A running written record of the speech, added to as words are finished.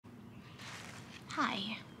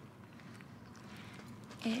Hi.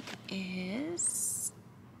 It is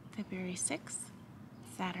February 6th,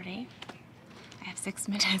 Saturday. I have 6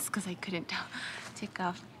 minutes because I couldn't take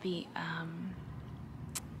off the,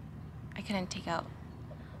 I couldn't take out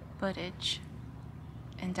footage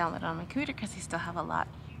and download it on my computer because I still have a lot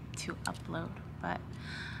to upload. But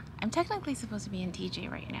I'm technically supposed to be in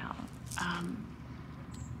TJ right now,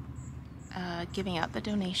 giving out the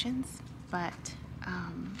donations, but I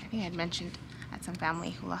think I had mentioned at some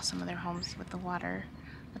family who lost some of their homes with the water,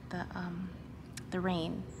 with the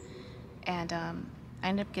rain, and I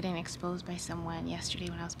ended up getting exposed by someone yesterday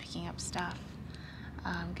when I was picking up stuff,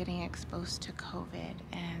 getting exposed to COVID,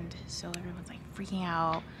 and so everyone's like freaking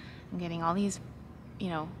out and getting all these,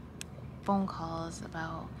 phone calls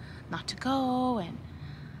about not to go, and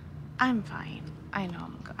I'm fine. I know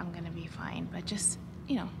I'm gonna be fine, but just,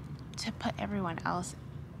 to put everyone else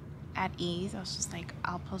at ease, I was just like,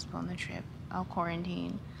 I'll postpone the trip. I'll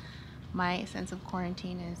quarantine. My sense of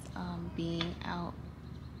quarantine is being out,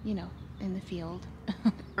 in the field,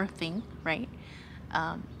 earthing, right?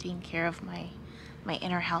 Taking care of my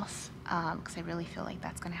inner health, because I really feel like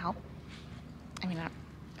that's gonna help. I mean,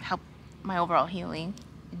 help my overall healing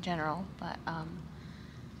in general, but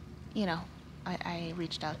I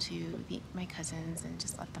reached out to my cousins and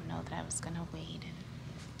just let them know that I was gonna wait,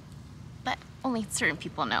 but only certain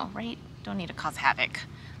people know, right? Don't need to cause havoc.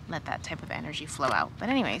 Let that type of energy flow out. But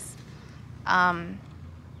anyways, I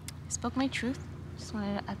spoke my truth. Just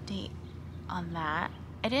wanted to update on that.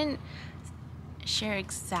 I didn't share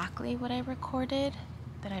exactly what I recorded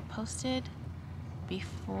that I posted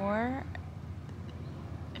before.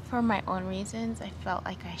 For my own reasons, I felt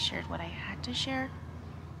like I shared what I had to share,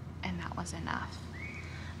 and that was enough.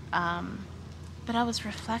 But I was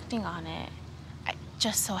reflecting on it. I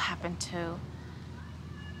just so happened to,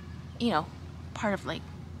 part of like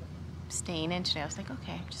staying in today, I was like,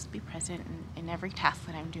 okay, just be present in every task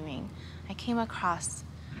that I'm doing. I came across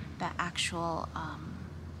the actual,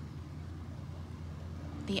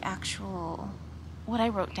 what I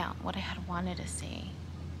wrote down, what I had wanted to say.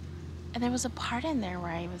 And there was a part in there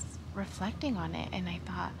where I was reflecting on it, and I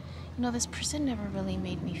thought, this person never really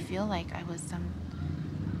made me feel like I was some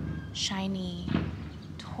shiny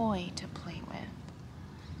toy to play with.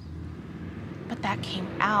 But that came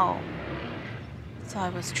out. So I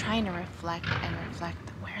was trying to reflect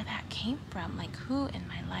where that came from. Like, who in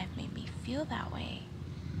my life made me feel that way?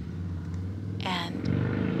 And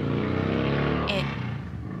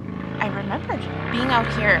I remembered being out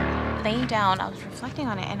here, laying down, I was reflecting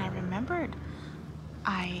on it, and I remembered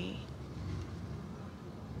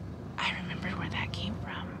where that came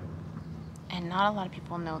from. And not a lot of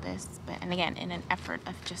people know this, and again, in an effort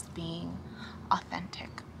of just being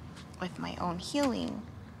authentic with my own healing,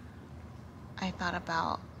 I thought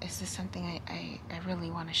about, is this something I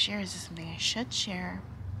really want to share? Is this something I should share?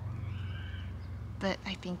 But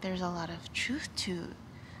I think there's a lot of truth to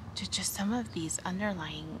just some of these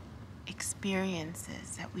underlying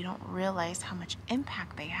experiences that we don't realize how much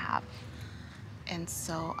impact they have. And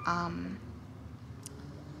so I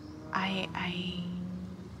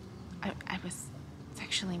was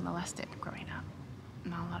sexually molested growing up.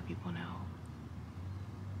 Not a lot of people know.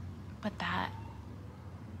 But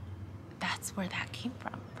that's where that came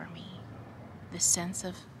from for me. The sense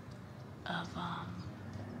of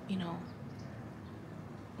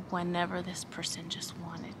whenever this person just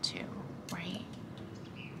wanted to, right?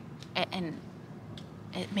 And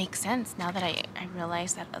it makes sense now that I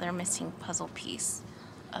realize that other missing puzzle piece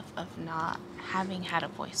of not having had a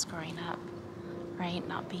voice growing up, right?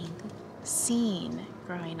 Not being seen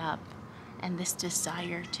growing up, and this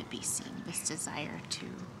desire to be seen, this desire to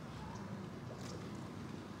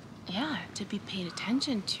be paid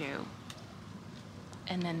attention to.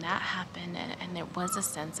 And then that happened, and there was a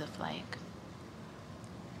sense of like,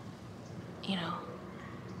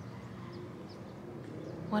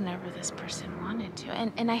 whenever this person wanted to.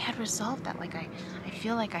 And I had resolved that. Like, I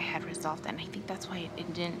feel like I had resolved that, and I think that's why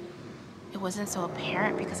it wasn't so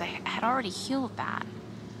apparent, because I had already healed that.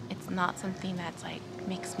 It's not something that's like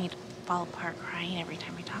makes me fall apart crying every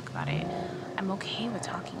time I talk about it. I'm okay with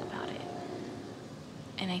talking about it.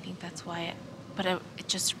 And I think that's why it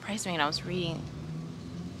just surprised me when I was reading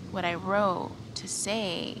what I wrote to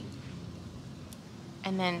say,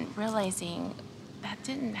 and then realizing that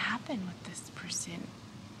didn't happen with this person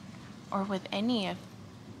or with any of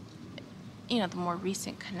the more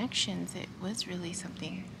recent connections. It was really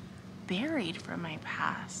something buried from my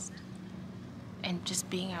past. And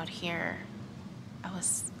just being out here, I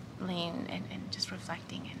was laying and just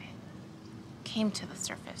reflecting, and it came to the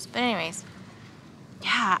surface. But anyways,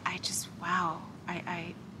 yeah, I just, wow.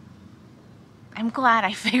 I'm glad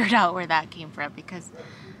I figured out where that came from, because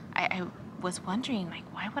I was wondering, like,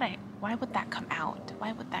 why would that come out?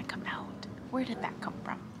 Why would that come out? Where did that come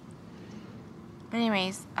from? But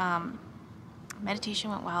anyways, meditation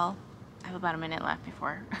went well. I have about a minute left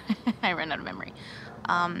before I run out of memory.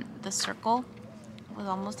 The circle was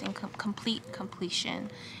almost in complete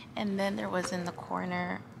completion, and then there was in the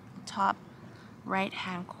corner, top right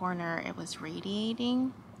hand corner, it was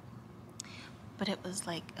radiating, but it was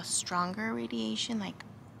like a stronger radiation, like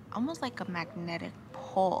almost like a magnetic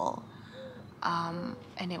pole, and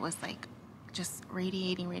it was like just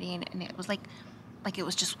radiating, and it was like it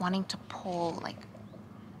was just wanting to pull, like,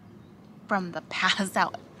 from the past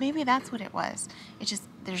out. Maybe that's what it was. It just,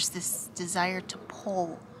 there's this desire to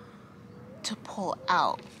pull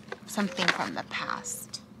out something from the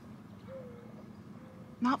past.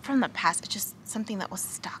 Not from the past, it's just something that was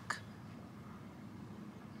stuck.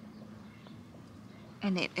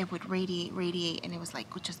 And it would radiate, and it was like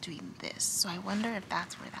just doing this. So I wonder if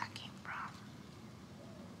that's where that came from.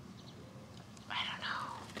 I don't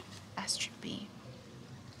know. That's trippy.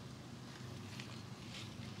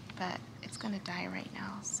 But it's gonna die right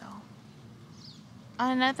now, so.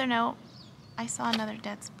 On another note, I saw another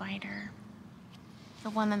dead spider.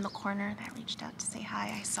 The one in the corner that reached out to say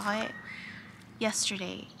hi. I saw it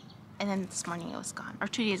yesterday, and then this morning it was gone. Or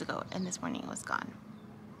 2 days ago, and this morning it was gone.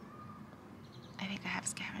 I think I have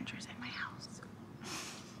scavengers in my house.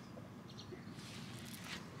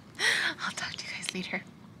 I'll talk to you guys later.